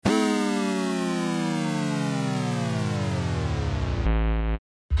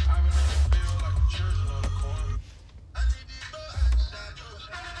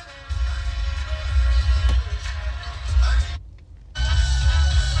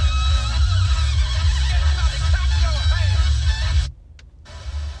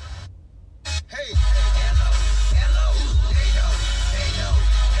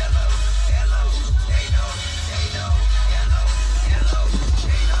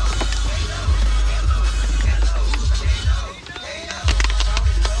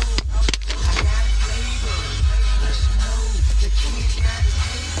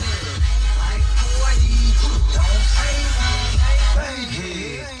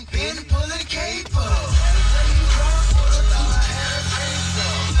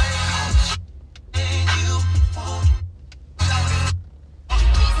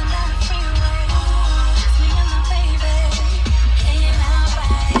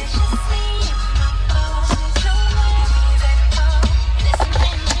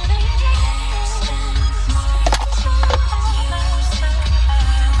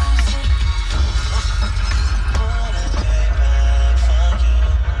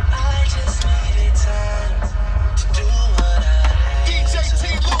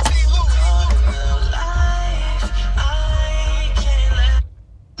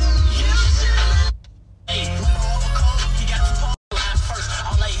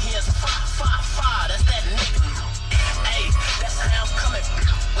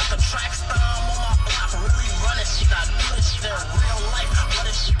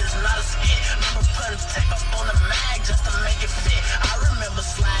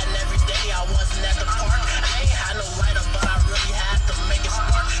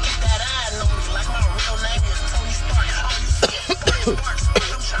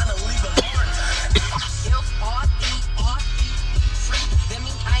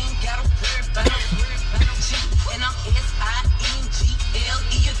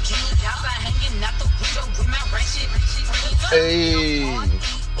Hey,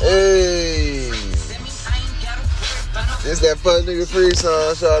 hey. This that fuck nigga free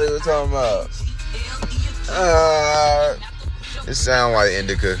song Shawty was talking about. It sound like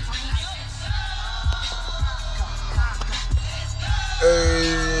Indica.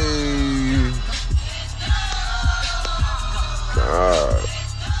 Hey.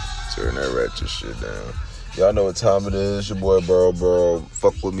 Turn that ratchet shit down. Y'all know what time it is. Your boy Bro.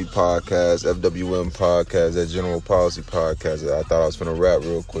 Fuck With Me podcast, FWM podcast, that General Policy podcast. I thought I was finna rap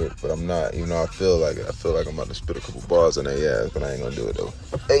real quick, but I'm not. Even though I feel like it. I feel like I'm about to spit a couple bars in their ass, but I ain't gonna do it though.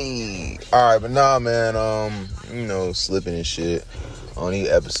 Hey, all right, but nah, man. Slipping and shit on each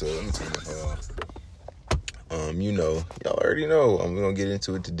episode. Let me tell you, y'all already know. I'm gonna get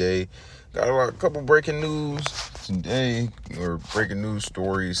into it today. Got a couple breaking news today, or breaking news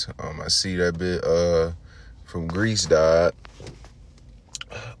stories. I see that bit from Greece died.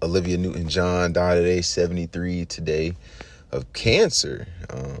 Olivia Newton John died at age 73 today of cancer.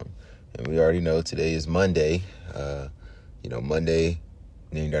 And we already know today is Monday. Monday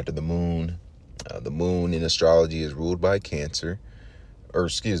named after the moon. The moon in astrology is ruled by Cancer. Or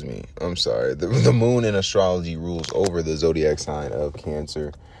excuse me, I'm sorry. The moon in astrology rules over the zodiac sign of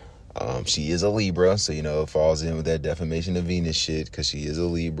Cancer. She is a Libra, so, it falls in with that defamation of Venus shit because she is a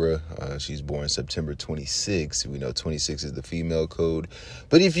Libra. She's born September 26th. We know 26 is the female code.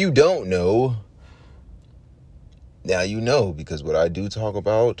 But if you don't know, now you know, because what I do talk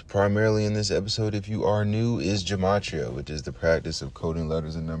about primarily in this episode, if you are new, is gematria, which is the practice of coding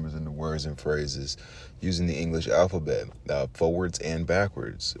letters and numbers into words and phrases using the English alphabet, forwards and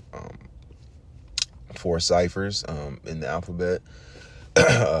backwards. 4 ciphers in the alphabet.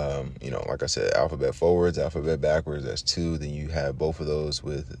 Like I said, alphabet forwards, alphabet backwards, that's 2. Then you have both of those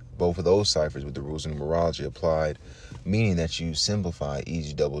ciphers with the rules of numerology applied, meaning that you simplify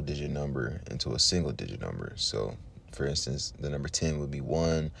each double-digit number into a single-digit number. So, for instance, the number 10 would be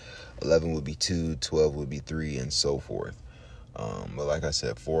 1, 11 would be 2, 12 would be 3, and so forth. But like I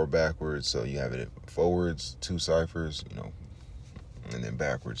said, 4 backwards, so you have it forwards, 2 ciphers, and then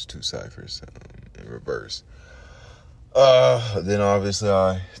backwards, 2 ciphers in reverse. Then obviously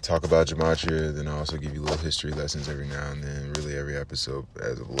I talk about gematria, then I also give you little history lessons every now and then, really every episode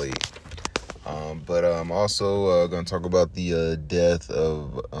as of late. But I'm also going to talk about the death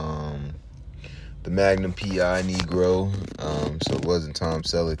of the Magnum PI Negro. So it wasn't Tom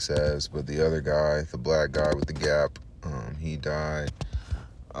Selleck's ass, but the other guy, the black guy with the gap, he died.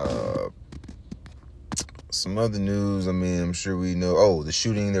 Some other news, I'm sure we know. Oh, the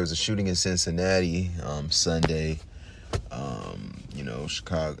shooting, there was a shooting in Cincinnati Sunday.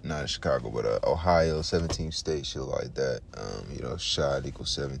 Not Chicago, but Ohio, 17th state, shit like that. Shot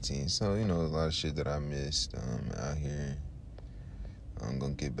equals 17. So, a lot of shit that I missed out here. I'm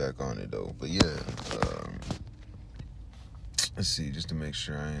gonna get back on it though. But yeah, let's see, just to make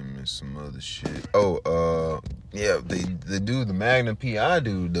sure I ain't miss some other shit. The dude, the Magnum PI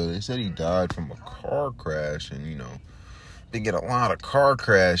dude though, they said he died from a car crash, and been getting a lot of car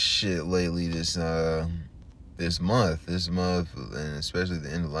crash shit lately this month, and especially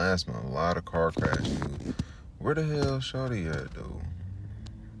the end of last month, a lot of car crash, dude. Where the hell Shawty at, though?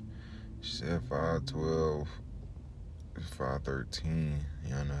 She said 512, 513.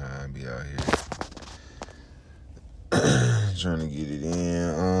 Y'all know how I be out here. Trying to get it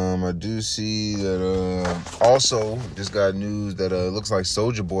in. I do see that, also, just got news that, looks like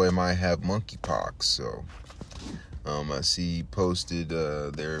Soulja Boy might have Monkey Pox, so, I see he posted,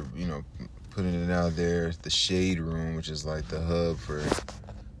 they're, putting it out there, the Shade Room, which is like the hub for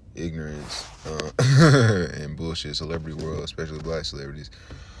ignorance and bullshit, celebrity world, especially black celebrities.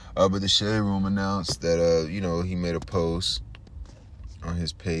 But the Shade Room announced that, he made a post on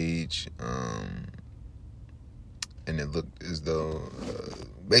his page, and it looked as though,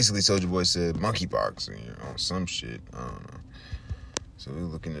 basically Soulja Boy said Monkey Pox, some shit, I don't know. So we're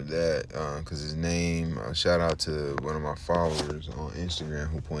looking at that, because his name, shout out to one of my followers on Instagram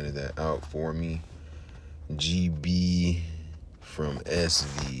who pointed that out for me. GB from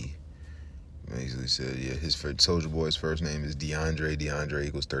SV basically said, Soulja Boy's first name is DeAndre. DeAndre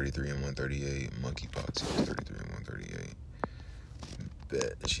equals 33 and 138. Monkey Pox equals 33 and 138.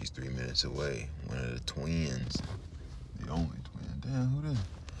 Bet she's 3 minutes away. One of the twins. The only twin. Damn, who this?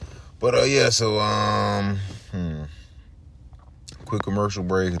 But, quick commercial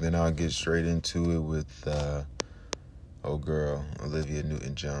break, and then I'll get straight into it with Olivia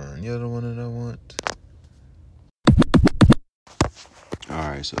Newton John. You're the one that I want.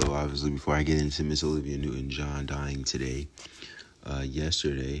 Alright, so obviously before I get into Miss Olivia Newton John dying today,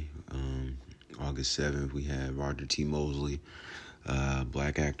 yesterday, August 7th, we had Roger T. Mosley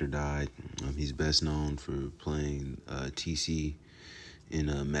Black actor died. He's best known for playing TC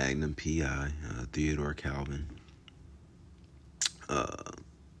in Magnum PI, Theodore Calvin.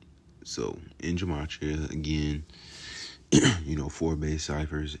 So in Gematria, again, 4 base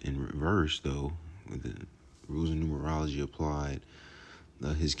ciphers in reverse, though, with the rules of numerology applied.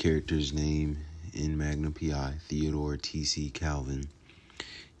 His character's name in Magnum PI, Theodore TC Calvin,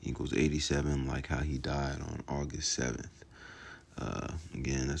 equals 87, like how he died on August 7th.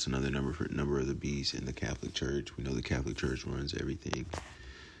 Again, that's another number for number of the beast in the Catholic Church. We know the Catholic Church runs everything,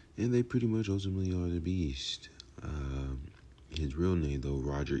 and they pretty much ultimately are the beast. His real name, though,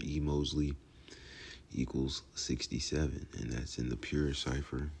 Roger E. Mosley, equals 67, and that's in the pure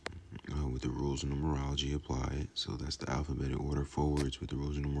cipher with the rules of numerology applied. So that's the alphabetic order forwards with the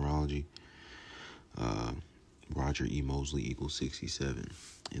rules of numerology. Roger E. Mosley equals 67.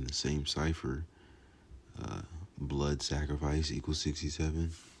 In the same cipher, blood sacrifice equals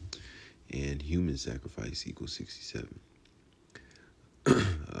 67, and human sacrifice equals 67.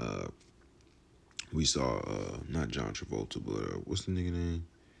 We saw, not John Travolta, but what's the nigga name?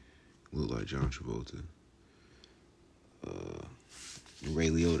 Look like John Travolta. Ray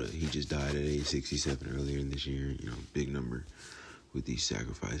Liotta, he just died at age 67 earlier in this year. Big number with these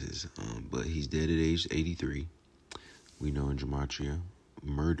sacrifices. But he's dead at age 83. We know in Gematria,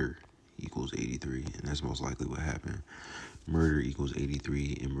 murder equals 83, and that's most likely what happened. Murder equals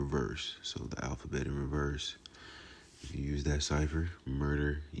 83 in reverse. So the alphabet in reverse, if you use that cipher,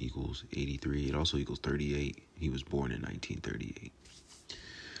 murder equals 83. It also equals 38. He was born in 1938.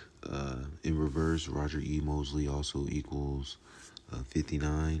 In reverse, Roger E. Mosley also equals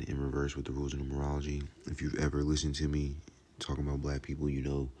 59 in reverse with the rules of numerology. If you've ever listened to me talking about black people, you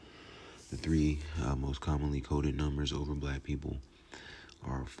know the 3 most commonly coded numbers over black people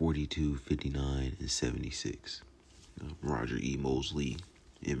are 42, 59, and 76. Roger E. Mosley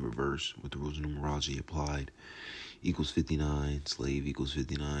in reverse with the rules of numerology applied equals 59, slave equals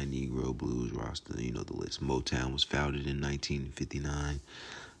 59, Negro, blues, Rasta, the list. Motown was founded in 1959.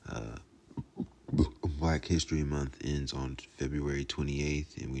 Black History Month ends on February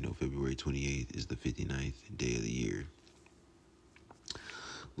 28th, and we know February 28th is the 59th day of the year.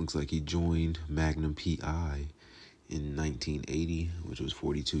 Looks like he joined Magnum PI in 1980, which was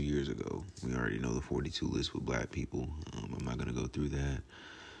 42 years ago. We already know the 42 list with black people. I'm not going to go through that.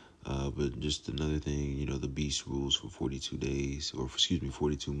 But just another thing, the beast rules for 42 days,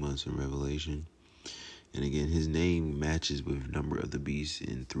 42 months in Revelation. And again, his name matches with number of the beast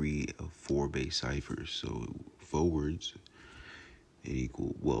in 3 of 4 base ciphers. So forwards, it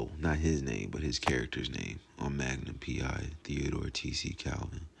equal, well, not his name, but his character's name on Magnum PI, Theodore T.C.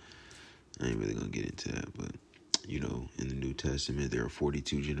 Calvin. I ain't really going to get into that, but, in the New Testament, there are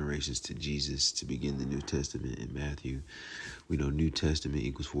 42 generations to Jesus to begin the New Testament in Matthew. We know New Testament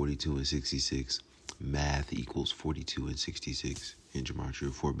equals 42 and 66. Math equals 42 and 66 in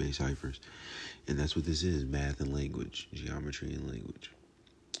Gematria, 4 base ciphers. And that's what this is, math and language, geometry and language.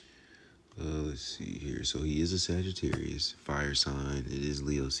 Let's see here. So he is a Sagittarius, fire sign. It is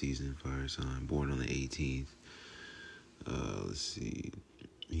Leo season, fire sign, born on the 18th. Let's see.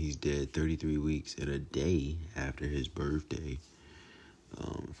 He's dead 33 weeks and a day after his birthday.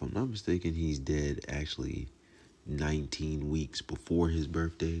 If I'm not mistaken, he's dead actually 19 weeks before his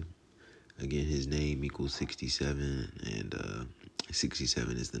birthday. Again, his name equals 67, and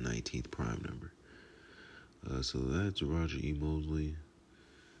 67 is the 19th prime number. So that's Roger E. Mosley.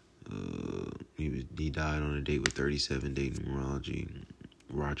 He died on a date with 37 date numerology.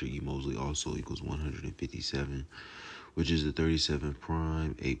 Roger E. Mosley also equals 157, which is the 37th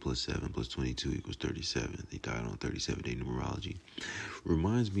prime. 8 plus 7 plus 22 equals 37. He died on 37 day numerology.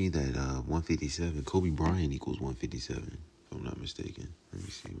 Reminds me that 157, Kobe Bryant equals 157, if I'm not mistaken. Let me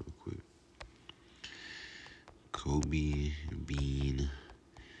see real quick. Kobe Bean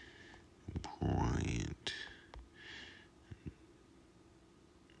Bryant.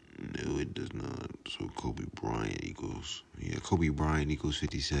 No, it does not. So Kobe Bryant equals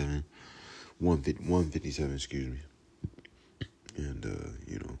 57. 157, excuse me. And,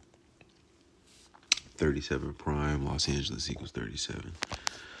 37 prime, Los Angeles equals 37.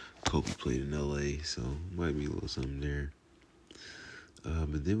 Kobe played in LA, so might be a little something there.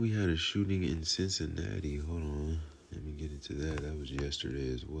 But then we had a shooting in Cincinnati. Hold on. Let me get into that. That was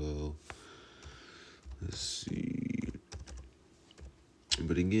yesterday as well. Let's see.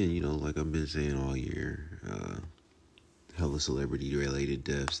 But again, like I've been saying all year, hella celebrity-related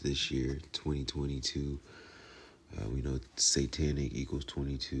deaths this year, 2022. We know satanic equals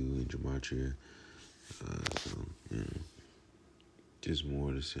 22 in Gematria. Just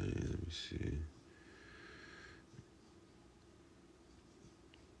more to say. Let me see.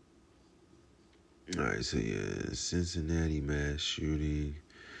 Alright, so yeah, Cincinnati mass shooting.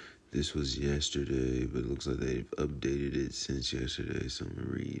 This was yesterday, but it looks like they've updated it since yesterday. So I'm going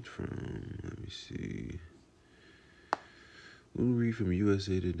to read from, let me see. We'll read from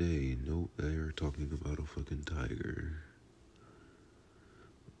USA Today. Nope, they are talking about a fucking tiger.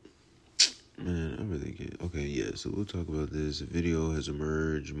 Man, I really get... Okay, yeah, so we'll talk about this. A video has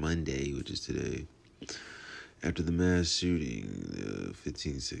emerged Monday, which is today, after the mass shooting.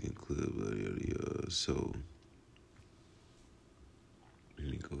 15-second clip. So, let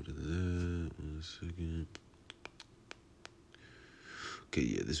me go to that. 1 second. Okay,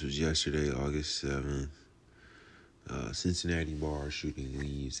 yeah, this was yesterday, August 7th. Cincinnati bar shooting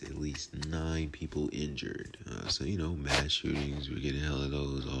leaves at least 9 people injured. So, mass shootings, we're getting hell of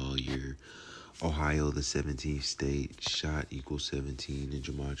those all year. Ohio, the 17th state, shot equals 17 in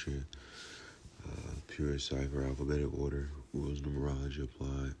gematria. Pure cipher, alphabetic order, rules, numerology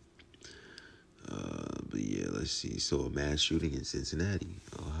applied. But yeah, let's see. So a mass shooting in Cincinnati,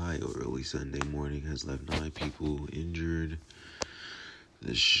 Ohio, early Sunday morning has left 9 people injured.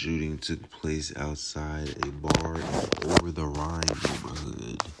 The shooting took place outside a bar in Over the Rhine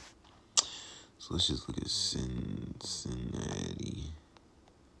neighborhood. So let's just look at Cincinnati.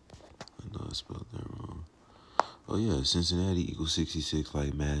 I know I spelled that wrong. Oh yeah, Cincinnati equals 66,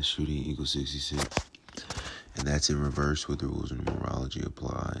 like mass shooting equals 66. And that's in reverse with the rules of numerology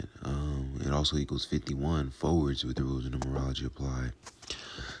applied. It also equals 51 forwards with the rules of numerology applied.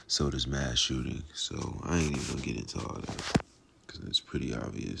 So does mass shooting. So I ain't even gonna get into all that, because it's pretty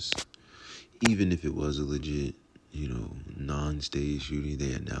obvious. Even if it was a legit, non-staged shooting,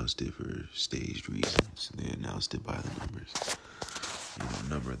 they announced it for staged reasons. They announced it by the numbers.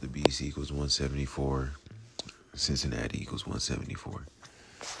 Number of the beast equals 174. Cincinnati equals 174.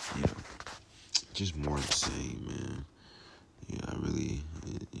 Just more of the same, man. Yeah, I really,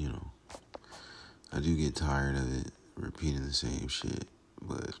 I do get tired of it, repeating the same shit.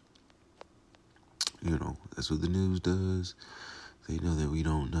 But, that's what the news does. They know that we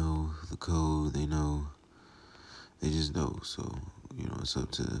don't know the code. They just know. So, it's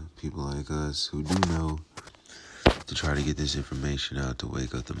up to people like us who do know to try to get this information out to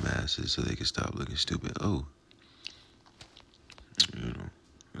wake up the masses so they can stop looking stupid. Oh,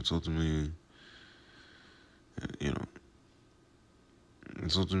 it's ultimately, it's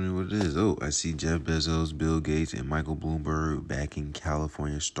ultimately what it is. Oh, I see Jeff Bezos, Bill Gates, and Michael Bloomberg backing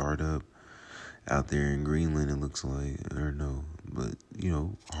California startup out there in Greenland, it looks like. Or no, but,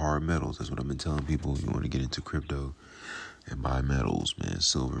 hard metals. That's what I've been telling people. If you want to get into crypto and buy metals, man,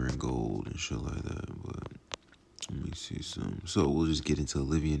 silver and gold and shit like that. But let me see some. So we'll just get into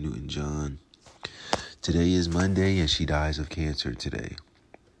Olivia Newton John. Today is Monday, and she dies of cancer today.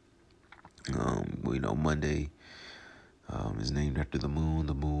 We know Monday is named after the moon.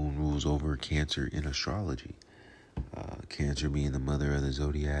 The moon rules over Cancer in astrology. Cancer being the mother of the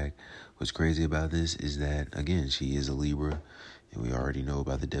zodiac. What's crazy about this is that, again, she is a Libra, and we already know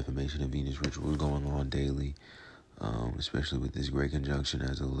about the defamation of Venus rituals going on daily, especially with this great conjunction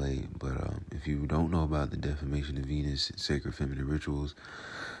as of late. But if you don't know about the defamation of Venus, sacred feminine rituals,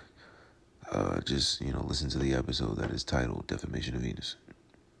 just, listen to the episode that is titled Defamation of Venus.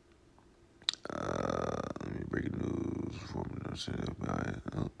 Let me break news before we don't say that.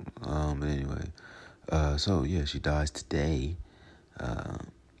 But anyway, so yeah, she dies today,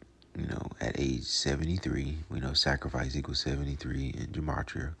 at age 73. We know sacrifice equals 73 in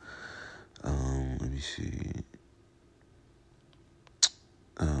gematria. Let me see.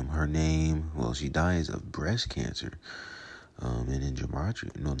 Her name, well, she dies of breast cancer. And in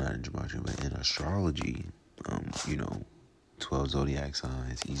gematria, no, not in gematria, but in astrology, 12 zodiac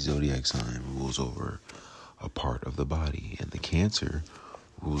signs. Each zodiac sign rules over a part of the body, and the cancer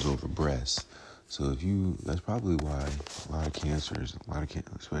rules over breasts. So that's probably why a lot of cancers,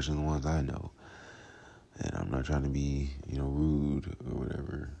 especially the ones I know, and I'm not trying to be, rude or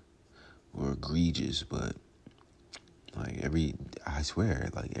whatever, or egregious, but I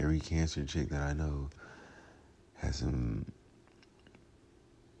swear, every cancer chick that I know has some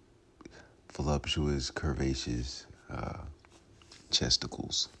voluptuous, curvaceous,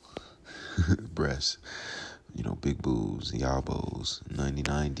 chesticles, breasts, big boobs, yabos,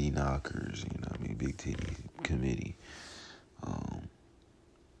 99D knockers, big titty committee.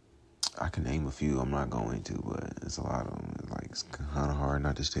 I can name a few, I'm not going to, but it's a lot of them. It's kind of hard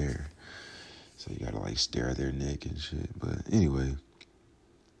not to stare. So you gotta stare at their neck and shit. But anyway,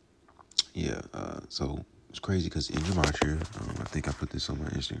 yeah, so it's crazy because in gematria, I think I put this on my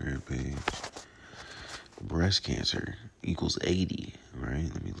Instagram page. Breast cancer equals 80, right?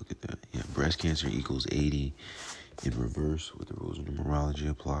 Let me look at that. Yeah, breast cancer equals 80 in reverse with the rules of numerology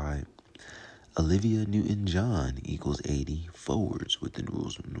applied. Olivia Newton John equals 80 forwards with the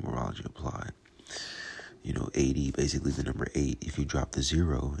rules of numerology apply. 80, basically the number 8 if you drop the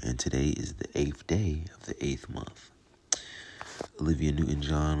 0, and today is the 8th day of the 8th month. Olivia Newton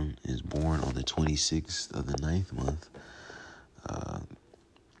John is born on the 26th of the 9th month.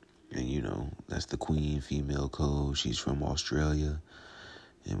 And that's the queen female code. She's from Australia.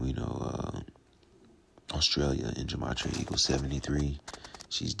 And we know Australia in Gematria equals 73.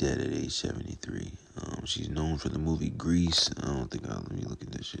 She's dead at age 73. She's known for the movie Grease. Let me look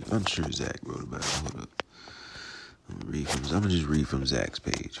at this shit. I'm sure Zach wrote about it. Hold up. I'm gonna just read from Zach's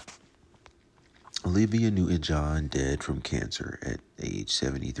page. Olivia Newton John dead from cancer at age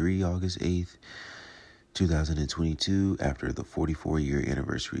 73, August 8th, 2022, after the 44-year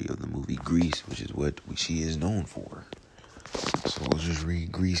anniversary of the movie Grease, which is what she is known for. So we'll just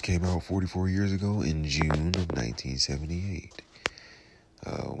read. Grease came out 44 years ago in June of 1978.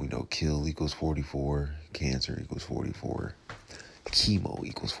 We know kill equals 44, cancer equals 44, chemo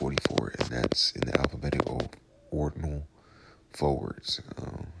equals 44, and that's in the alphabetical ordinal forwards.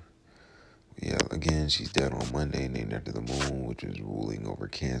 Again, she's dead on Monday, named after the moon, which is ruling over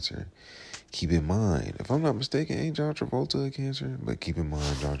cancer. Keep in mind, if I'm not mistaken, ain't John Travolta a cancer? But keep in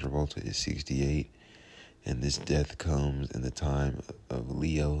mind, John Travolta is 68, and this death comes in the time of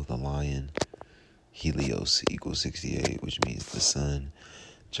Leo, the lion. Helios equals 68, which means the sun.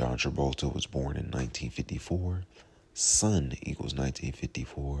 John Travolta was born in 1954. Sun equals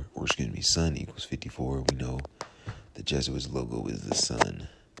 1954, sun equals 54. We know the Jesuits' logo is the sun.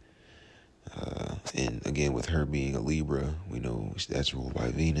 And again, with her being a Libra, we know that's ruled by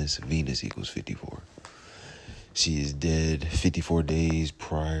Venus. Venus equals 54. She is dead 54 days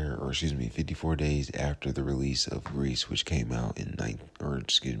after the release of Grease, which came out in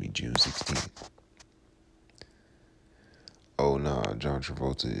June 16th. Oh, nah, John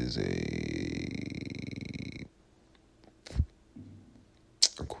Travolta is a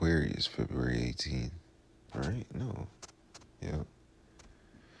Aquarius, February 18th. Right? No. Yeah.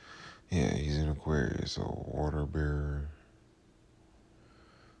 Yeah, he's an Aquarius, so water bearer.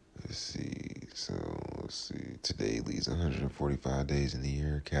 Let's see. Today leaves 145 days in the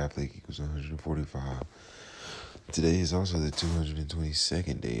year. Catholic equals 145. Today is also the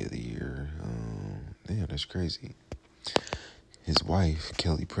 222nd day of the year. Damn, that's crazy. His wife,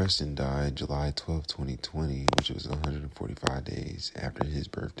 Kelly Preston, died July 12, 2020, which was 145 days after his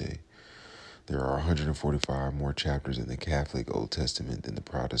birthday. There are 145 more chapters in the Catholic Old Testament than the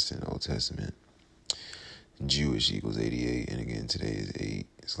Protestant Old Testament. Jewish equals 88, and again, today is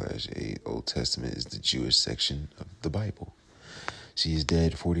 8/8. Old Testament is the Jewish section of the Bible. She is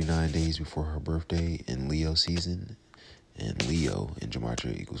dead 49 days before her birthday in Leo season, and Leo in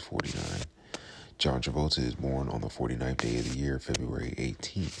Gematria equals 49. John Travolta is born on the 49th day of the year, February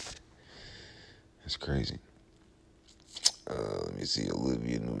 18th. That's crazy. Let me see.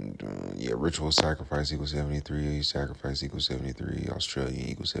 Olivia Newton John. Ritual sacrifice equals 73. Sacrifice equals 73. Australian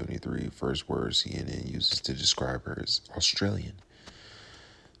equals 73. First word CNN uses to describe her as Australian.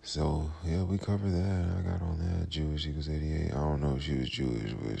 So, we covered that. I got on that. Jewish equals 88. I don't know if she was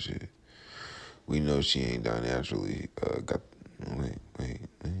Jewish, but we know she ain't died naturally. Wait.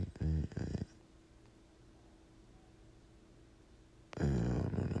 I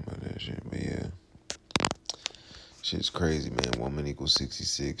don't know about that shit, but yeah. Shit's crazy, man. Woman equals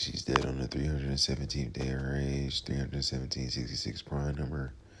 66. She's dead on the 317th day of her age. 317, prime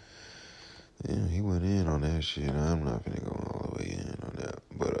number. Yeah, he went in on that shit. I'm not finna go all the way in on that.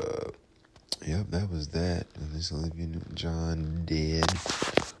 But, that was that. This Olivia Newton John dead.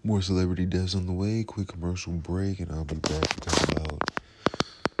 More celebrity deaths on the way. Quick commercial break, and I'll be back to talk about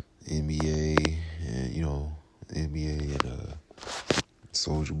NBA and, NBA and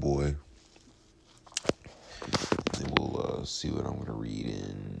Soulja Boy. And we'll see what I'm going to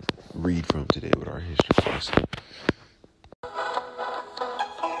read from today with our history class.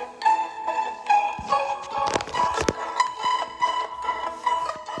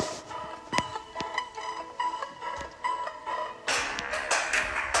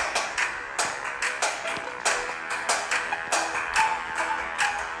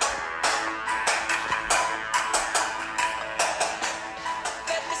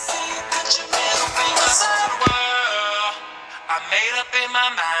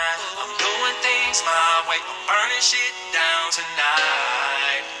 Shit down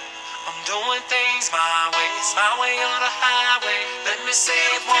tonight. I'm doing things my way. It's my way or the highway. Let me say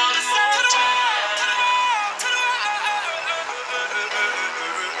it one more time.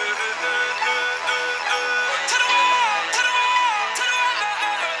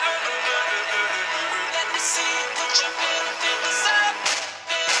 Let me see you put your middle fingers up.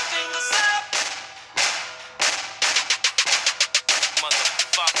 Middle fingers up.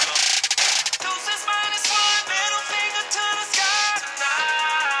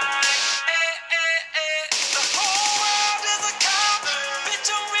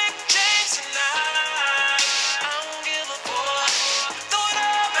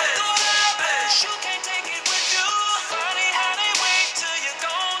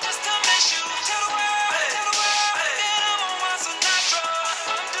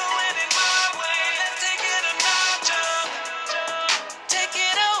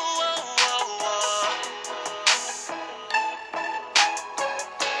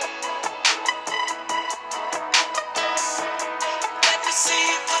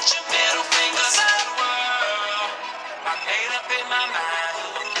 my mind.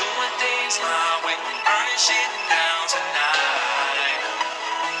 I'm doing things my way, burning shit down tonight.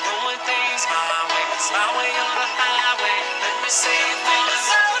 I'm doing things my way, it's my way on the highway. Let me say it one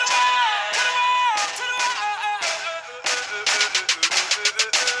more time.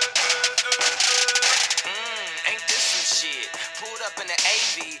 Ain't this some shit? Pulled up in the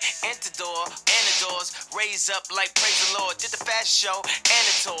AV, enter door, and the doors raise up like praise the Lord. Did the fast show and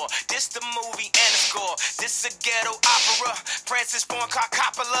the tour. This the movie and the score. This a ghetto opera. Francis Ford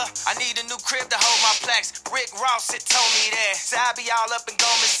Coppola. I need a new crib to hold my plaques. Rick Ross had told me that. So I be all up in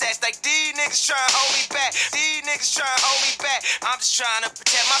Goldman Sachs like these niggas trying to hold me back. These niggas trying to hold me back. I'm just trying to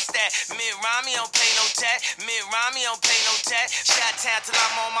protect my stat. Mid-rhyme, don't pay no tax. Mid-rhyme, don't pay no tax. Shot town till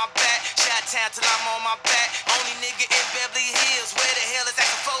I'm on my back. Shot town till I'm on my back. Only nigga in Beverly Hills. Where the hell is that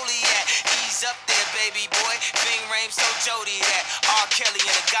Foley at? Ease up there, baby boy. Bing Rames so Jody that. R. Kelly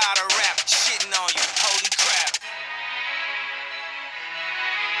and the god of rap. Shitting on you. Holy crap.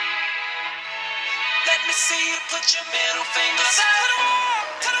 Let me see you put your middle fingers up. To the wall,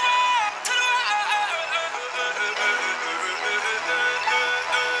 to the wall, to the wall.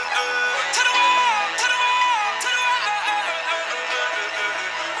 To the wall, to the wall, to the wall.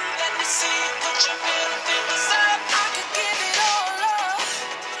 Let me see you put your middle fingers up. I could give it all up,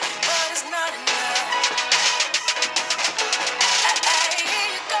 but it's not enough. Hey,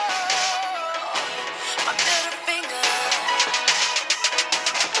 here you go, my middle finger.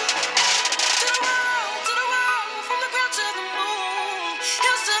 To the wall, from the ground to the moon,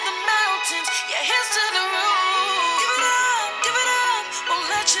 hills to the mountains, yeah, here's to the room. Give it up, won't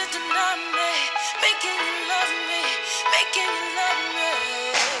let you deny me, making you love me, making you love me.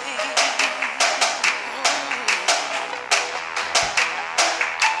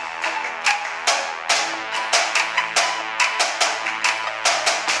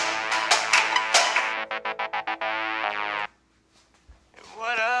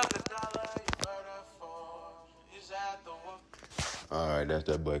 What up, the dollar you murder for? Is that the one? Alright, that's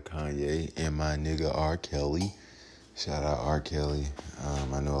that boy Kanye and my nigga R. Kelly. Shout out R. Kelly.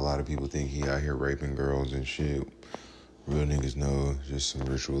 I know a lot of people think he out here raping girls and shit. Real niggas know, just some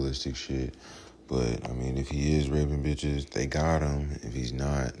ritualistic shit. But, I mean, if he is raping bitches, they got him. If he's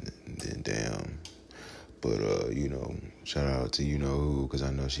not, then damn. But, shout out to you-know-who, because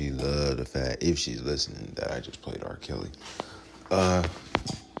I know she loved the fact, if she's listening, that I just played R. Kelly.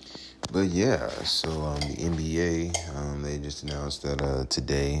 But yeah, so the NBA, they just announced that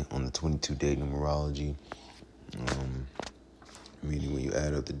today on the 22-day numerology, meaning when you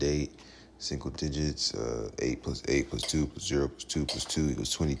add up the date, single digits, 8 plus 8 plus 2 plus 0 plus 2 plus 2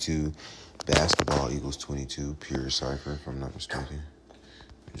 equals 22. Basketball equals 22, pure cipher, if I'm not mistaken.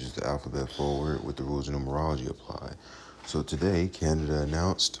 Just the alphabet forward with the rules of numerology apply. So today, Canada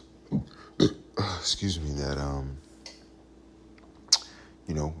announced, that,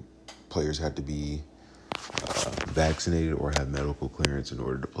 players had to be vaccinated or have medical clearance in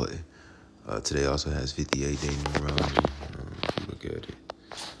order to play. Today also has 58-day numerology. If you look at it.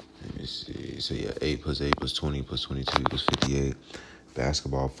 Let me see. So yeah, 8 plus 8 plus 20 plus 22 equals 58.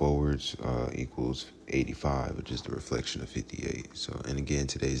 Basketball forwards equals 85, which is the reflection of 58. So, and again,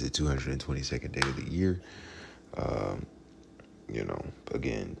 today is the 222nd day of the year.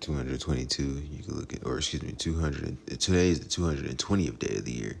 Again, 222, you can look at, 200, today is the 220th day of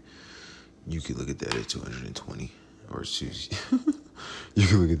the year. You could look at that as 220, or you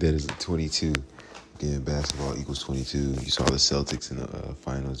can look at that as a 22. Again, basketball equals 22. You saw the Celtics in the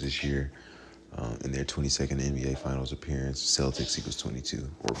finals this year. In their 22nd NBA Finals appearance, Celtics equals 22,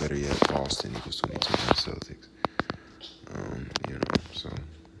 or better yet, Boston equals 22, not Celtics.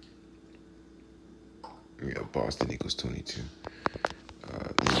 Boston equals 22.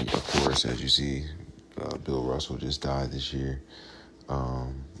 Then, of course, as you see, Bill Russell just died this year.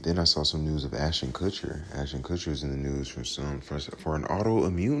 Then I saw some news of Ashton Kutcher. Ashton Kutcher is in the news for an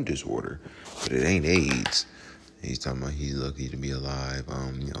autoimmune disorder, but it ain't AIDS. He's talking about he's lucky to be alive.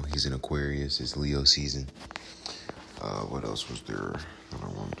 He's in Aquarius. It's Leo season. What else was there that I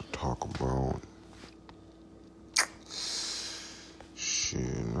wanted to talk about?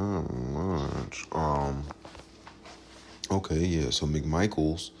 Shit, not much. Okay, yeah. So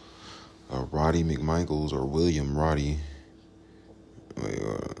McMichaels, Roddy McMichaels, or William Roddy.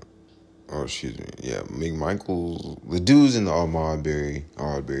 McMichaels. The dudes in the Ahmaud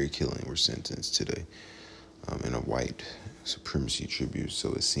Arbery killing were sentenced today. In a white supremacy tribute,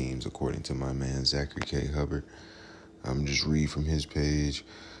 so it seems, according to my man Zachary K. Hubbard. Just read from his page.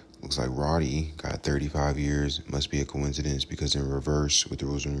 Looks like Roddy got 35 years. Must be a coincidence because in reverse, with the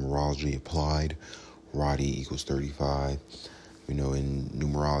rules of numerology applied, Roddy equals 35. We know in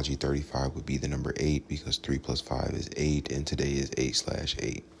numerology, 35 would be the number 8 because 3 plus 5 is 8, and today is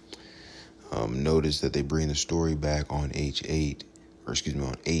 8/8. Notice that they bring the story back on on 8/8,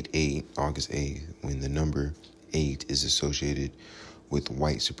 August 8th, when the number 8 is associated with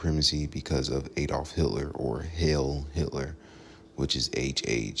white supremacy because of Adolf Hitler, or Hail Hitler, which is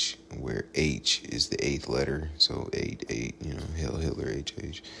HH, where H is the 8th letter, so 8/8, Hail Hitler,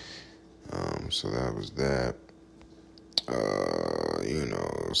 HH. So that was that.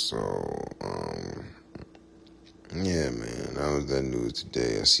 Yeah, man, that was that news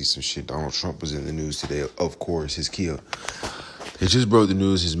today. I see some shit. Donald Trump was in the news today. Of course, his Kia. It just broke the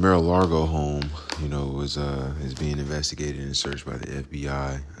news. His Mar-a-Lago home, is being investigated and searched by the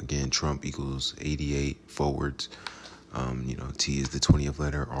FBI. Again, Trump equals 88 forwards. T is the 20th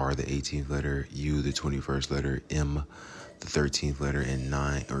letter, R the 18th letter, U the 21st letter, M the 13th letter, and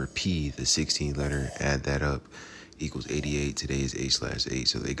P the 16th letter. Add that up, equals 88. Today is 8/8,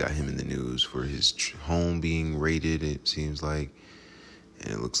 so they got him in the news for his home being raided, it seems like.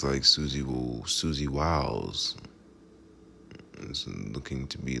 And it looks like Susie Wiles is looking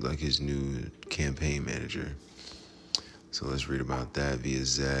to be like his new campaign manager. So let's read about that via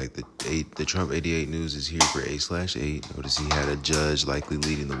Zach. The Trump 88 news is here for 8/8. Notice he had a judge likely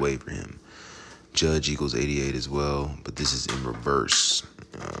leading the way for him. Judge equals 88 as well, but this is in reverse.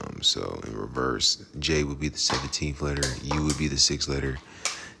 So in reverse, J would be the 17th letter, U would be the 6th letter,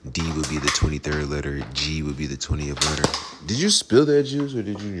 D would be the 23rd letter, G would be the 20th letter. Did you spill that juice or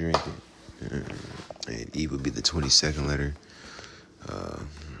did you drink it? And E would be the 22nd letter.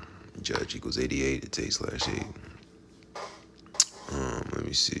 Judge equals 88. It's 8/8. Let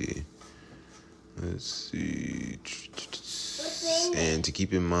me see. Let's see. And to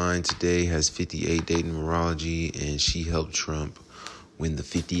keep in mind, today has 58 date numerology, and she helped Trump win the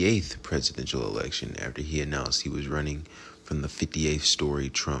 58th presidential election after he announced he was running from the 58th story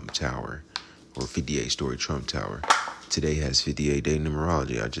Trump Tower, or 58th story Trump Tower. Today has 58 date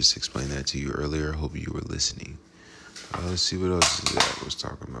numerology. I just explained that to you earlier. Hope you were listening. Let's see what else Zach was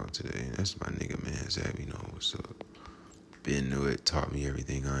talking about today. That's my nigga, man. Zach, what's up. Been to it, taught me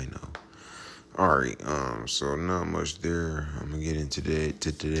everything I know. Alright, so not much there. I'm gonna get into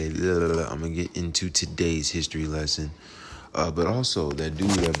today's history lesson. But also that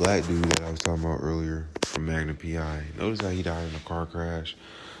black dude that I was talking about earlier from Magnum PI. Notice how he died in a car crash.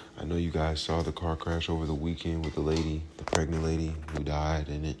 I know you guys saw the car crash over the weekend with the pregnant lady who died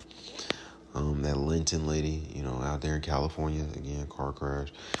in it. That Linton lady, out there in California, again, car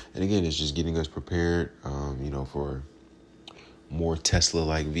crash. And again, it's just getting us prepared, for more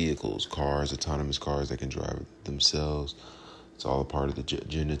Tesla-like vehicles, autonomous cars that can drive themselves. It's all a part of the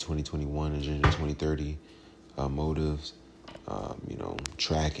Agenda 2021 and Agenda 2030 motives,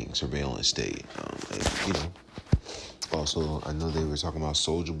 tracking, surveillance state. Also, I know they were talking about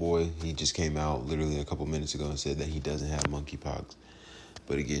Soulja Boy. He just came out literally a couple minutes ago and said that he doesn't have Monkey Pox.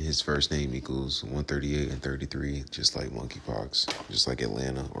 But again, his first name equals 138 and 33, just like Monkey Pox, just like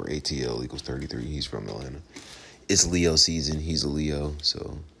Atlanta, or ATL equals 33. He's from Atlanta. It's Leo season. He's a Leo,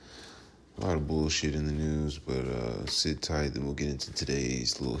 so a lot of bullshit in the news. But sit tight, then we'll get into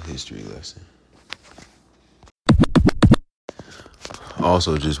today's little history lesson.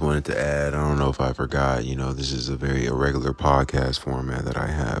 Also, just wanted to add, I don't know if I forgot, this is a very irregular podcast format that I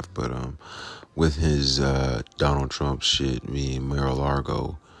have, but with his Donald Trump shit being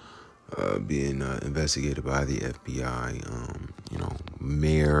Mar-a-Lago, being investigated by the FBI,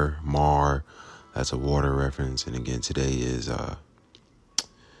 Mar, that's a water reference. And again, today is, what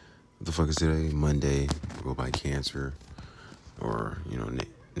the fuck is today? Monday. We go by Cancer, or,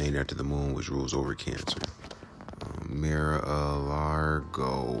 named after the moon, which rules over Cancer. Mar-a-Lago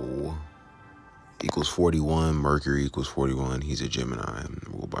equals 41. Mercury equals 41. He's a Gemini,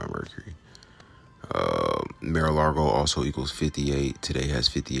 ruled by Mercury. Mar-a-Lago also equals 58. Today has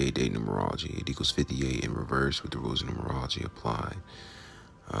 58 date numerology. It equals 58 in reverse with the rules of numerology applied.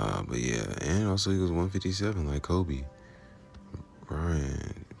 But yeah, and also equals 157 like Kobe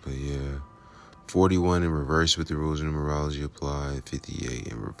Bryant. But yeah, 41 in reverse with the rules of numerology applied. 58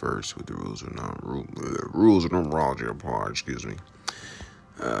 in reverse with the rules of numerology applied. Excuse me.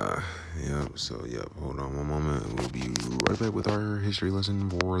 Yep. So yep. Hold on one moment. We'll be right back with our history lesson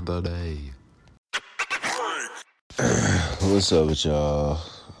for the day. What's up with y'all?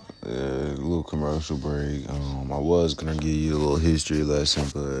 A little commercial break. I was gonna give you a little history lesson,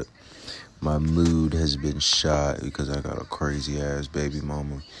 but my mood has been shot because I got a crazy ass baby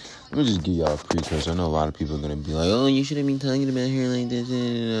mama. Let me just give y'all a precursor. I know a lot of people are gonna be like, "Oh, you shouldn't be talking about her like this."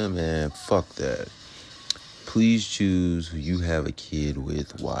 Man, fuck that. Please choose who you have a kid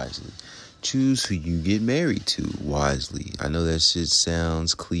with wisely. Choose who you get married to wisely. I know that shit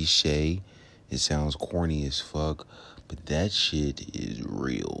sounds cliche. It sounds corny as fuck. But that shit is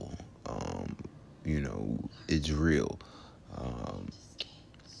real. It's real.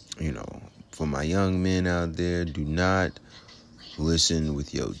 For my young men out there, do not listen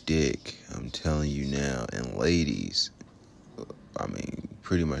with your dick. I'm telling you now. And ladies,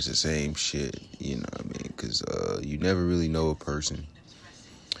 pretty much the same shit, because you never really know a person.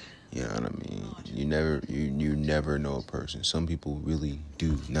 You know what I mean? You never know a person. Some people really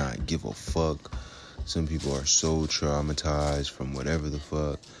do not give a fuck. Some people are so traumatized from whatever the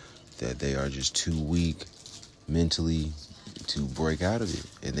fuck that they are just too weak mentally to break out of it.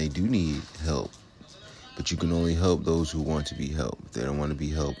 And they do need help. But you can only help those who want to be helped. If they don't want to be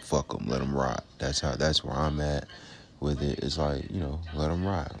helped, fuck them. Let them rot. That's where I'm at with it. It's like, let them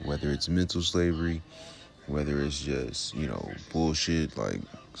rot. Whether it's mental slavery, whether it's just, bullshit, like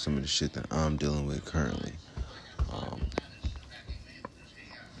some of the shit that I'm dealing with currently.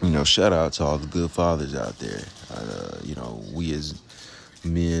 Shout out to all the good fathers out there. We as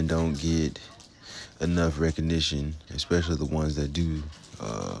men don't get enough recognition, especially the ones that do,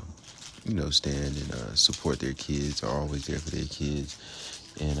 stand and support their kids, are always there for their kids.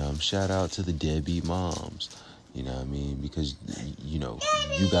 And shout out to the deadbeat moms. You know what I mean? Because, you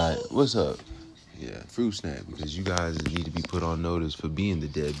got, what's up? Yeah, fruit snap. Because you guys need to be put on notice for being the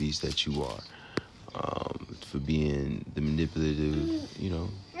deadbeats that you are. For being the manipulative,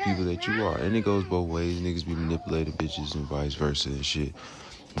 people that you are. And it goes both ways. Niggas be manipulating bitches and vice versa and shit.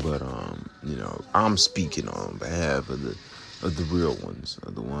 But, I'm speaking on behalf of the real ones.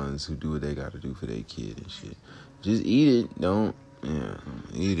 Of the ones who do what they gotta do for their kid and shit. Just eat it. Don't. Yeah,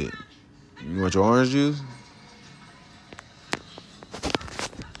 eat it. You want your orange juice?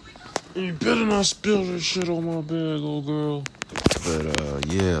 You better not spill this shit on my bed, little girl. But,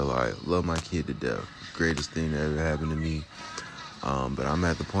 love my kid to death. Greatest thing that ever happened to me. But I'm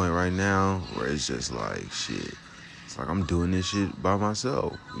at the point right now where it's just like, shit. It's like I'm doing this shit by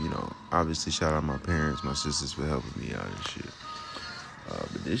myself. Obviously shout out my parents, my sisters for helping me out and shit.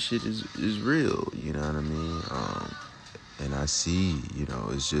 But this shit is real, you know what I mean? And I see,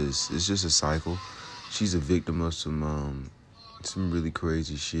 it's just a cycle. She's a victim of some really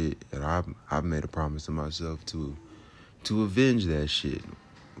crazy shit, and I've made a promise to myself to avenge that shit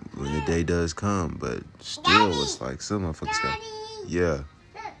when the day does come. But still, Daddy, it's like some motherfuckers got. Yeah.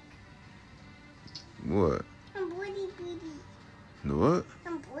 What? I'm booty. What?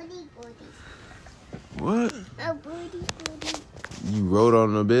 I'm booty. What? I'm booty. You wrote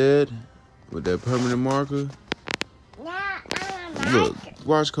on the bed with that permanent marker? Nah, I'm a Look,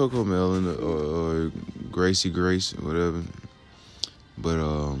 watch Coco Melon or Gracie Grace or whatever. But,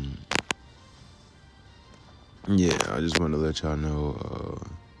 yeah, I just want to let y'all know,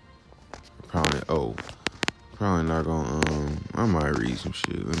 probably not gonna, I might read some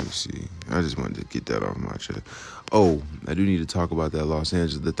shit. Let me see. I just wanted to get that off my chest. Oh, I do need to talk about that Los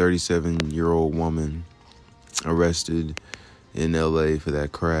Angeles, the 37-year-old woman arrested in LA for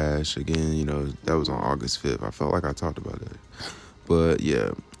that crash. Again, that was on August 5th. I felt like I talked about that. But,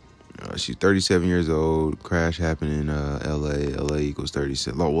 yeah. She's 37 years old. Crash happened in LA. LA equals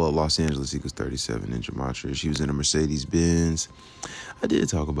 37. Well, Los Angeles equals 37 in gematria. She was in a Mercedes-Benz. I did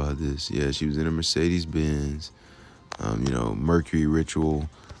talk about this. Yeah, she was in a Mercedes-Benz. Mercury ritual.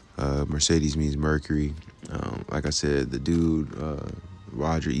 Mercedes means Mercury. Like I said, the dude,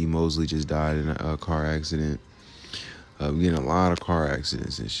 Roger E. Mosley, just died in a car accident. We're getting a lot of car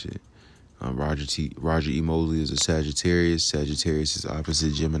accidents and shit. Roger E. Mosley is a Sagittarius. Sagittarius is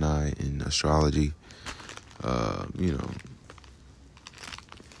opposite Gemini in astrology. Got in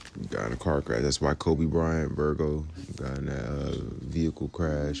a car crash. That's why Kobe Bryant, Virgo, got in that vehicle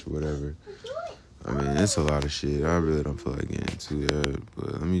crash or whatever. It's a lot of shit. I really don't feel like getting into that.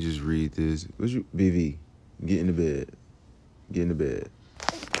 But let me just read this. BV, get in the bed. Get in the bed.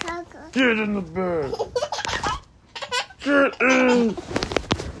 Get in the bed. Get in.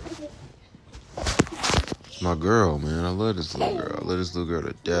 My girl, man. I love this little girl. I love this little girl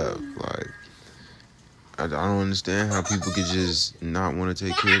to death. Like, I don't understand how people could just not want to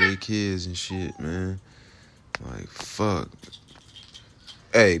take care of their kids and shit, man. Like, fuck.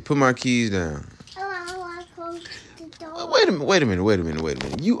 Hey, put my keys down. Wait a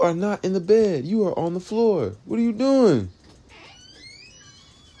minute. You are not in the bed. You are on the floor. What are you doing?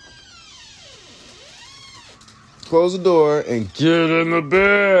 Close the door and get in the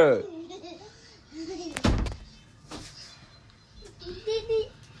bed.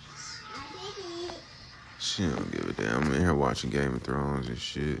 She don't give a damn. I'm in here watching Game of Thrones and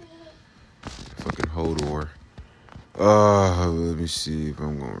shit. Fucking Hodor. Let me see if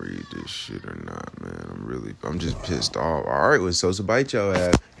I'm gonna read this shit or not, man. I'm just pissed off. All right, well, Sosa, bite your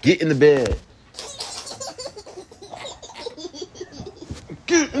ass. Get in the bed.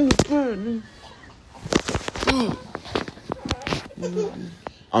 Get in the bed.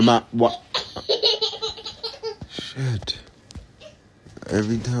 I'm not. What? Shit.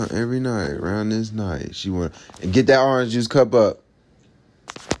 Every night, around this night, she want and get that orange juice cup up.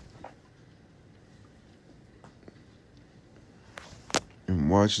 And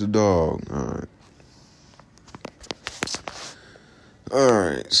watch the dog. All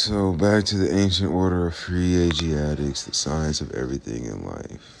right. So back to the ancient order of free Asiatics, the science of everything in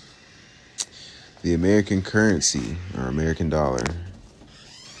life. The American currency, or American dollar.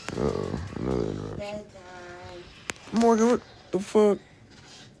 Another interruption. Morgan, what the fuck?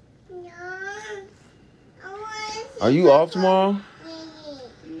 No. I want to Are you off tomorrow?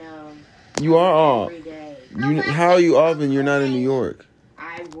 No. You are off. Every day. How are you off and you're not in New York?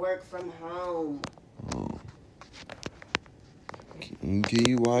 I work from home. Oh. Can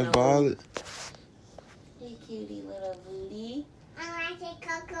you watch No. Violet? Hey, cutie little booty. I want to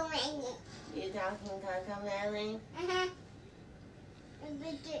Coco Melon. You talking Coco Melon?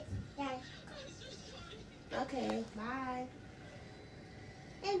 Okay, bye.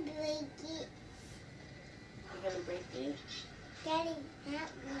 And break it. You gonna break it? Daddy, not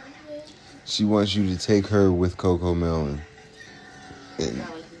break it. She wants you to take her with Coco Melon. That's And not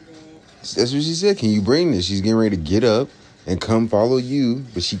what you said. that's what she said. Can you bring this? She's getting ready to get up and come follow you,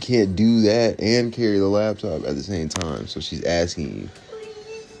 but she can't do that and carry the laptop at the same time. So she's asking you.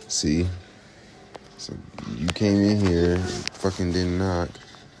 See? So you came in here and fucking didn't knock.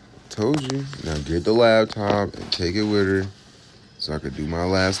 Told you. Now get the laptop and take it with her so I could do my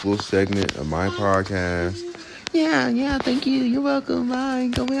last little segment of my podcast. Yeah, thank you. You're welcome. Bye.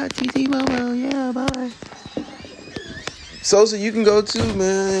 Go out TT Momo. Yeah, bye. Sosa, you can go too,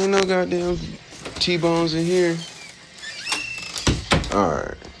 man. Ain't no goddamn T-bones in here.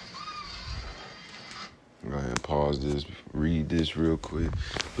 Alright. Go ahead and pause this, read this real quick.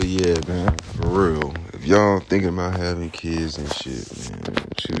 But yeah, man, for real. If y'all thinking about having kids and shit, man,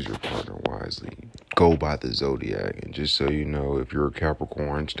 choose your partner wisely. Go by the zodiac. And just so you know, if you're a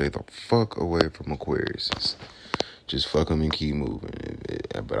Capricorn, stay the fuck away from Aquarius. Just fuck them and keep moving.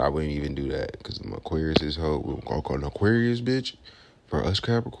 But I wouldn't even do that because Aquarius is hoe. We'll call an Aquarius bitch for us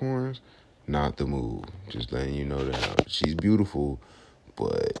Capricorns. Not the move. Just letting you know that she's beautiful,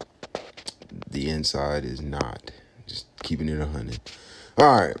 but the inside is not. Just keeping it 100.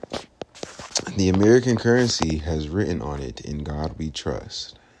 All right. The American currency has written on it, "In God we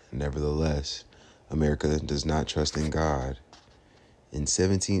trust." Nevertheless, America does not trust in God. In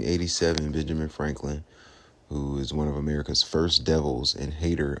 1787, Benjamin Franklin, who is one of America's first devils and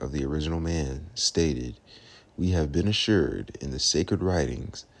hater of the original man, stated, "We have been assured in the sacred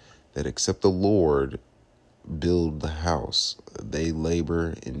writings that except the Lord build the house, they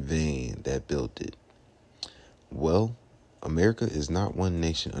labor in vain that built it." Well, America is not one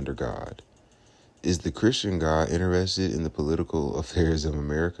nation under God. Is the Christian God interested in the political affairs of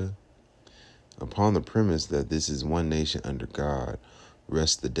America? Upon the premise that this is one nation under God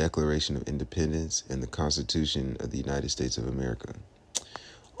rests the Declaration of Independence and the Constitution of the United States of America.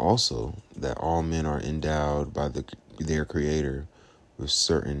 Also, that all men are endowed by their Creator with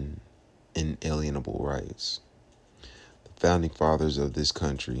certain inalienable rights. The founding fathers of this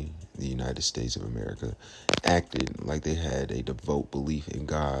country, the United States of America, acted like they had a devout belief in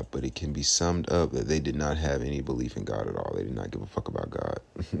God, but it can be summed up that they did not have any belief in God at all. They did not give a fuck about God.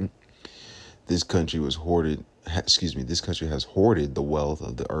 This country has hoarded the wealth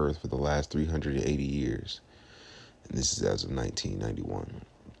of the earth for the last 380 years. And this is as of 1991.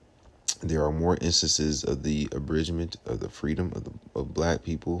 There are more instances of the abridgment of the freedom of black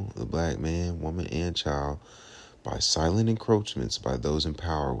people, the black man, woman, and child, by silent encroachments by those in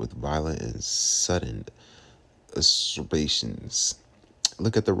power with violent and sudden usurpations.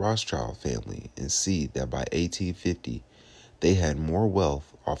 Look at the Rothschild family and see that by 1850, they had more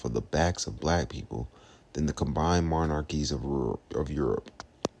wealth off of the backs of black people than the combined monarchies of Europe.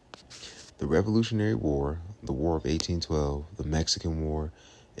 The Revolutionary War, the War of 1812, the Mexican War,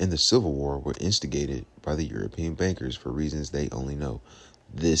 and the Civil War were instigated by the European bankers for reasons they only know.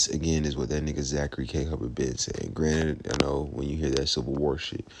 This, again, is what that nigga Zachary K. Hubbard been saying. Granted, I know when you hear that Civil War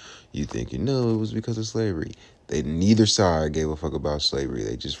shit, you thinking, no, it was because of slavery. Neither side gave a fuck about slavery.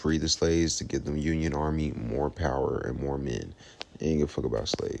 They just freed the slaves to give the Union Army more power and more men. They ain't give a fuck about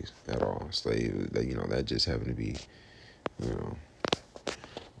slaves at all. Slaves, that just happened to be,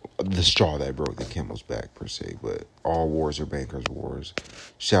 the straw that broke the camel's back, per se. But all wars are bankers' wars.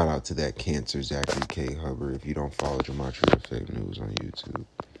 Shout out to that cancer, Zachary K. Hubbard. If you don't follow Gematria Fake News on YouTube,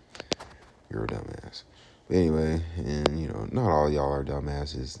 you're a dumbass. But anyway, and you know, not all y'all are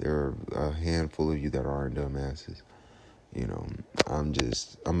dumbasses. There are a handful of you that aren't dumbasses. You know,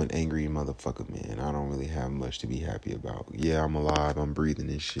 I'm an angry motherfucker, man. I don't really have much to be happy about. Yeah, I'm alive. I'm breathing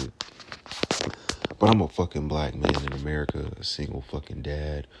this shit. But I'm a fucking black man in America, a single fucking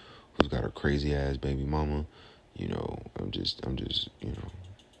dad who's got a crazy ass baby mama. You know, I'm just, you know,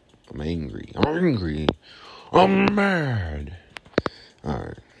 I'm angry. I'm mad. All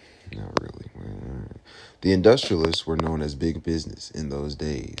right. Not really. The industrialists were known as big business in those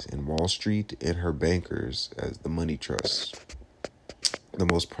days, and Wall Street and her bankers as the money trusts. The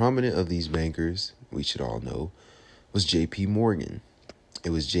most prominent of these bankers, we should all know, was J.P. Morgan. It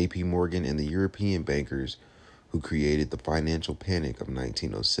was J.P. Morgan and the European bankers who created the financial panic of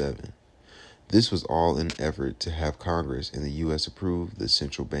 1907. This was all in an effort to have Congress and the U.S. approve the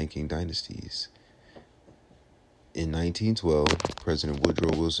central banking dynasties. In 1912, President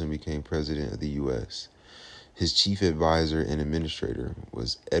Woodrow Wilson became president of the U.S. His chief advisor and administrator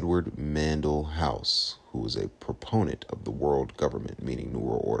was Edward Mandell House, who was a proponent of the world government, meaning New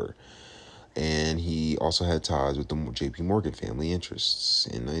World Order. And he also had ties with the J.P. Morgan family interests.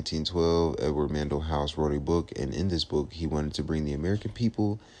 In 1912, Edward Mandell House wrote a book, and in this book, he wanted to bring the American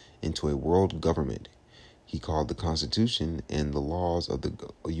people into a world government. He called the Constitution and the laws of the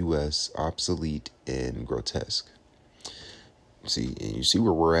U.S. obsolete and grotesque. See, and you see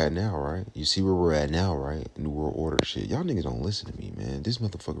where we're at now, right? New World Order shit. Y'all niggas don't listen to me, man. This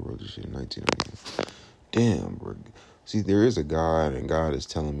motherfucker wrote this shit in 1990. Damn, bro. See, there is a God, and God is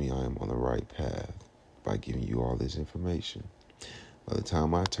telling me I am on the right path by giving you all this information. By the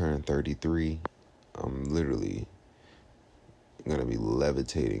time I turn 33, I'm literally gonna be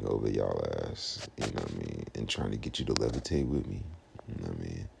levitating over y'all ass, you know what I mean? And trying to get you to levitate with me, you know what I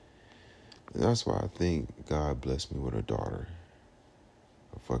mean? And that's why I think God blessed me with a daughter.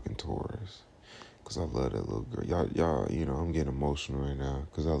 A fucking Taurus, because I love that little girl. Y'all, you know, I'm getting emotional right now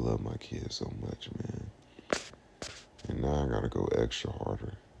because I love my kids so much, man. And now I gotta go extra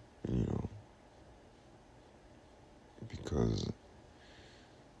harder, you know, because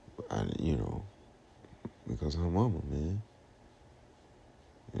because her mama, man.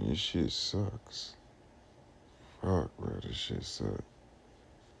 And this shit sucks. Fuck, bro, this shit sucks.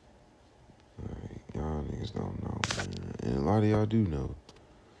 Like, y'all niggas don't know, man. And a lot of y'all do know.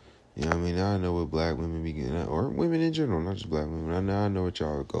 You know what I mean? I know what black women be getting, or women in general, not just black women. I know what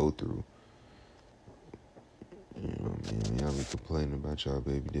y'all go through. You know what I mean? Y'all be complaining about y'all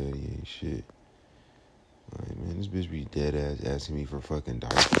baby daddy ain't shit. Like, man, this bitch be dead ass asking me for fucking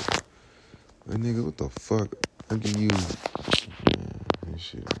diapers. Like, nigga, what the fuck? I give you, man, this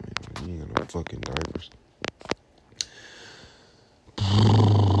shit, man. You ain't got no fucking diapers.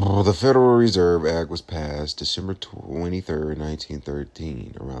 The Federal Reserve Act was passed December 23rd,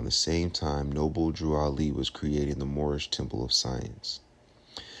 1913. Around the same time, Noble Drew Ali was creating the Moorish Temple of Science.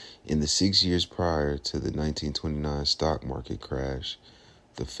 In the 6 years prior to the 1929 stock market crash,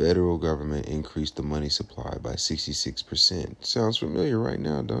 the federal government increased the money supply by 66%. Sounds familiar right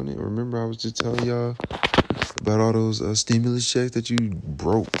now, don't it? Remember I was just telling y'all about all those stimulus checks that you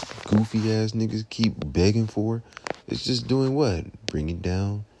broke, goofy-ass niggas keep begging for? It's just doing what? Bringing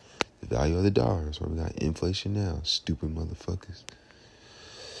down the value of the dollar. That's why we got inflation now. Stupid motherfuckers.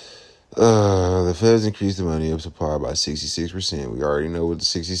 The feds increased the money of supply by 66%. We already know what the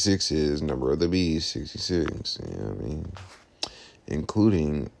 66 is. Number of the beast, 66. You know what I mean?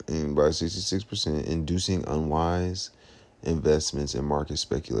 Including, by 66%, inducing unwise investments and market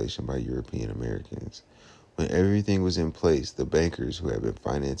speculation by European Americans. When everything was in place, the bankers who had been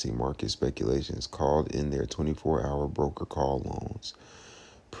financing market speculations called in their 24-hour broker call loans,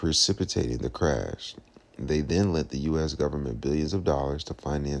 precipitating the crash. They then lent the U.S. government billions of dollars to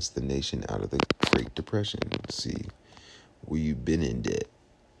finance the nation out of the Great Depression. See, we've been in debt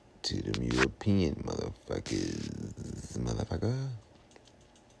to them European motherfucker.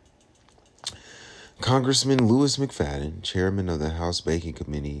 Congressman Louis McFadden, chairman of the House Banking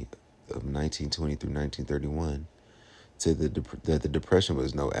Committee of 1920 through 1931, said that the Depression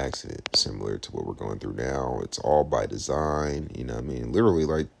was no accident, similar to what we're going through now. It's all by design, you know what I mean? Literally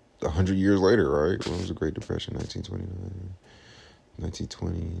like 100 years later, right? When was the Great Depression? 1929,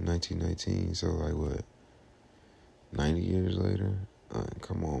 1920, 1919. So like what? 90 years later?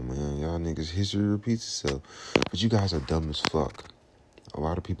 Come on, man. Y'all niggas, history repeats itself. But you guys are dumb as fuck. A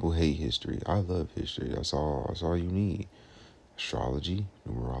lot of people hate history. I love history. That's all you need. Astrology,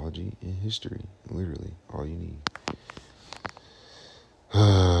 numerology, and history. Literally, all you need.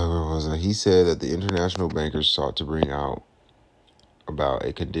 Where He said that the international bankers sought to bring about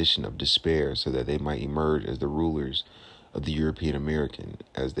a condition of despair so that they might emerge as the rulers of the European American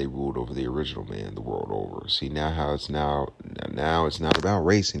as they ruled over the original man the world over. See, now it's not about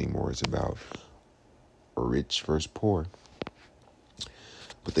race anymore. It's about rich versus poor.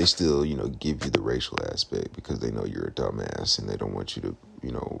 But they still, give you the racial aspect because they know you're a dumbass and they don't want you to,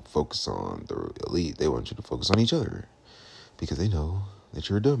 focus on the elite. They want you to focus on each other because they know that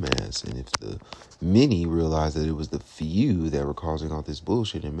you're a dumbass. And if the many realized that it was the few that were causing all this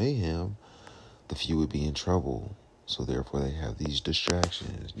bullshit and mayhem, the few would be in trouble. So therefore they have these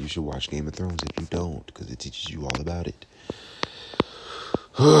distractions. You should watch Game of Thrones if you don't, because it teaches you all about it.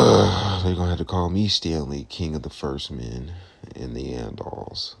 They're gonna have to call me Stanley, king of the first men and the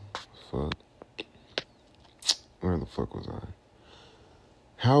Andals. Fuck. Where the fuck was I?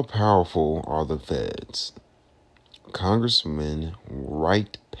 How powerful are the feds? Congressman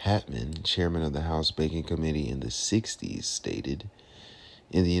Wright Patman, chairman of the House Banking Committee in the 60s, stated,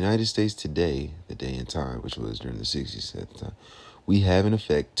 in the United States today, the day and time, which was during the 60s at the time, we have in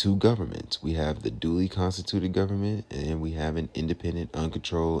effect two governments. We have the duly constituted government, and we have an independent,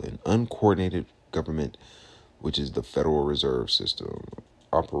 uncontrolled, and uncoordinated government, which is the Federal Reserve System.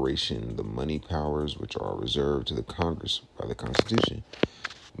 Operation the money powers, which are reserved to the Congress by the Constitution,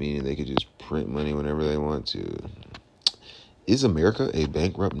 meaning they could just print money whenever they want to. Is America a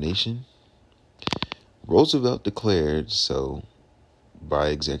bankrupt nation? Roosevelt declared so by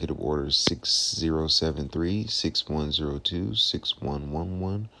Executive Orders 6073, 6102,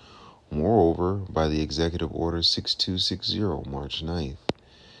 6111. Moreover, by the Executive Order 6260, March 9th,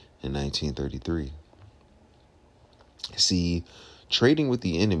 in 1933. See the Trading with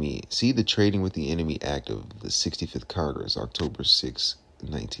the Enemy Act of the 65th Congress, October 6,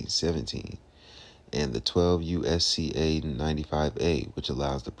 1917, and the 12 U.S.C.A. 95A, which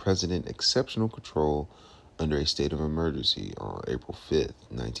allows the President exceptional control under a state of emergency. On April 5th,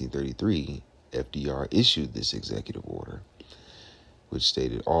 1933, FDR issued this executive order, which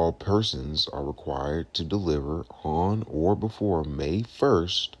stated all persons are required to deliver on or before May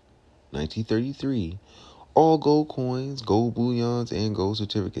 1st, 1933, all gold coins, gold bullions, and gold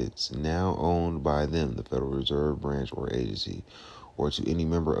certificates now owned by them, the Federal Reserve Branch or agency, or to any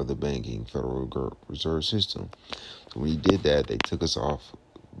member of the banking Federal Reserve System. So when he did that, they took us off.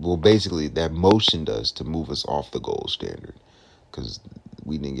 Well, basically, that motioned us to move us off the gold standard, because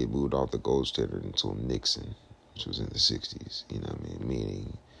we didn't get moved off the gold standard until Nixon, which was in the 60s. You know what I mean?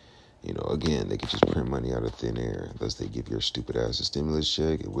 Meaning, again, they could just print money out of thin air. Thus, they give your stupid ass a stimulus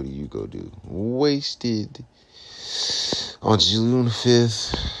check, and what do you go do? Wasted. On June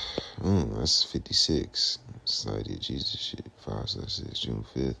 5th, that's 56. Society of Jesus shit. 5/6, June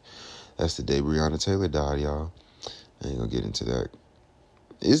 5th. That's the day Breonna Taylor died, y'all. I ain't gonna get into that.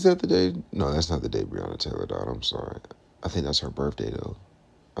 Is that the day? No, that's not the day Breonna Taylor died. I'm sorry. I think that's her birthday, though.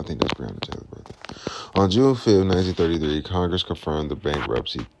 I think that's Breonna Taylor's birthday. On June 5th, 1933, Congress confirmed the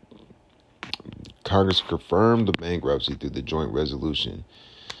bankruptcy through the joint resolution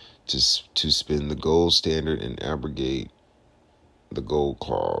to suspend the gold standard and abrogate the gold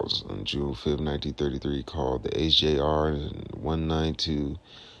clause. On June 5th, 1933, called the HJR 192,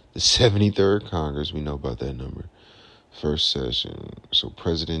 the 73rd Congress. We know about that number. First session. So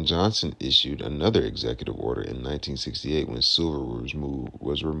President Johnson issued another executive order in 1968 when silver was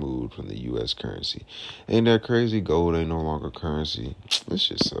removed from the U.S. currency. Ain't that crazy? Gold ain't no longer currency. This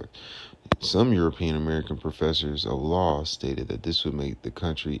shit sucks. Some European American professors of law stated that this would make the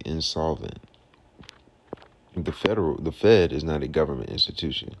country insolvent. The Fed is not a government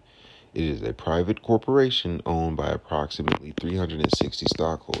institution. It is a private corporation owned by approximately 360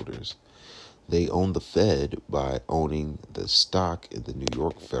 stockholders. They own the Fed by owning the stock in the New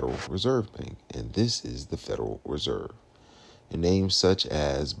York Federal Reserve Bank, and this is the Federal Reserve. And names such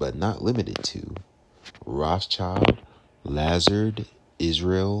as, but not limited to, Rothschild, Lazard,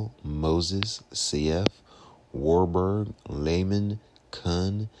 Israel, Moses, CF, Warburg, Lehman,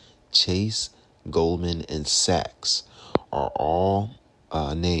 Kuhn, Chase, Goldman, and Sachs are all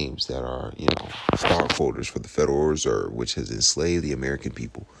names that are, stockholders for the Federal Reserve, which has enslaved the American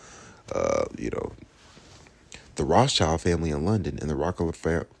people. The Rothschild family in London and the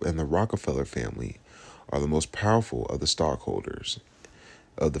Rockefeller family are the most powerful of the stockholders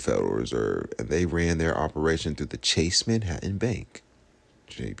of the Federal Reserve, and they ran their operation through the Chase Manhattan Bank,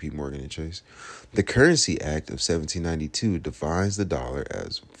 J.P. Morgan and Chase. The Currency Act of 1792 defines the dollar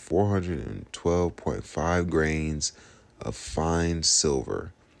as 412.5 grains of fine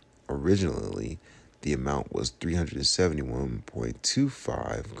silver. Originally, the amount was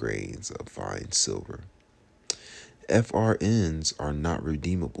 371.25 grains of fine silver. FRNs are not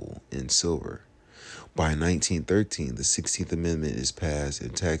redeemable in silver. By 1913, the 16th Amendment is passed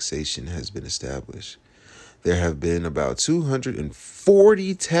and taxation has been established. There have been about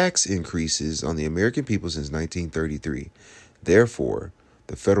 240 tax increases on the American people since 1933. Therefore,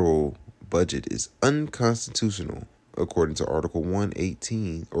 the federal budget is unconstitutional according to Article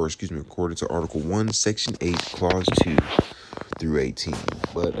 118, according to Article 1, Section 8, Clause 2 through 18.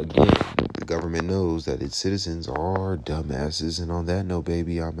 But again, the government knows that its citizens are dumbasses. And on that note,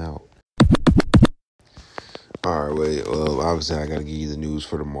 baby, I'm out. All right, wait. Well, obviously, I got to give you the news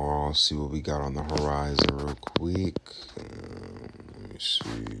for tomorrow. I'll see what we got on the horizon real quick. Let me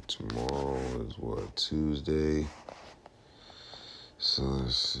see. Tomorrow is what? Tuesday. So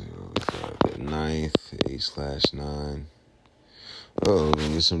let's see what we got. The 9th, 8/9. Oh, we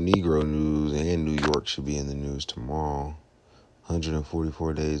get some Negro news, and New York should be in the news tomorrow.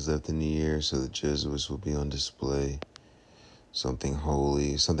 144 days left in the year, so the Jesuits will be on display. Something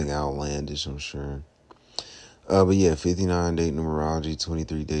holy, something outlandish, I'm sure. But yeah, 59-day numerology,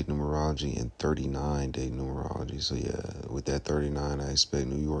 23-day numerology, and 39-day numerology. So yeah, with that 39, I expect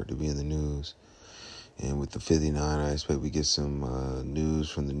New York to be in the news. And with the 59, I expect we get some news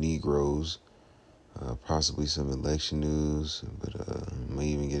from the Negroes, possibly some election news, but may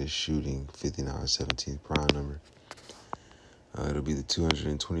even get a shooting, 59, 17th prime number. It'll be the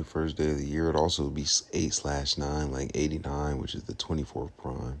 221st day of the year. It'll also be 8/9, like 89, which is the 24th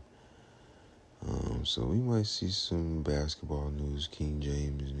prime. So we might see some basketball news, King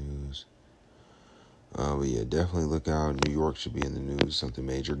James news. But yeah, definitely look out. New York should be in the news. Something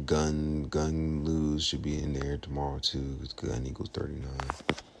major. Gun news should be in there tomorrow too, because gun equals 39.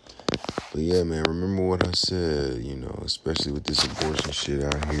 But yeah, man, remember what I said, especially with this abortion shit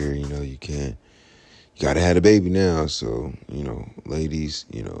out here, you gotta have a baby now. So, ladies,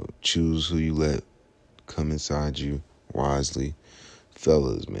 choose who you let come inside you wisely.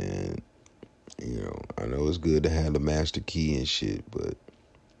 Fellas, man, I know it's good to have the master key and shit, but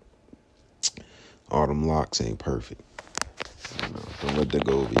all them locks ain't perfect. Don't let that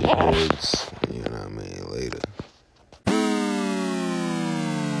go over your heads. You know what I mean? Later.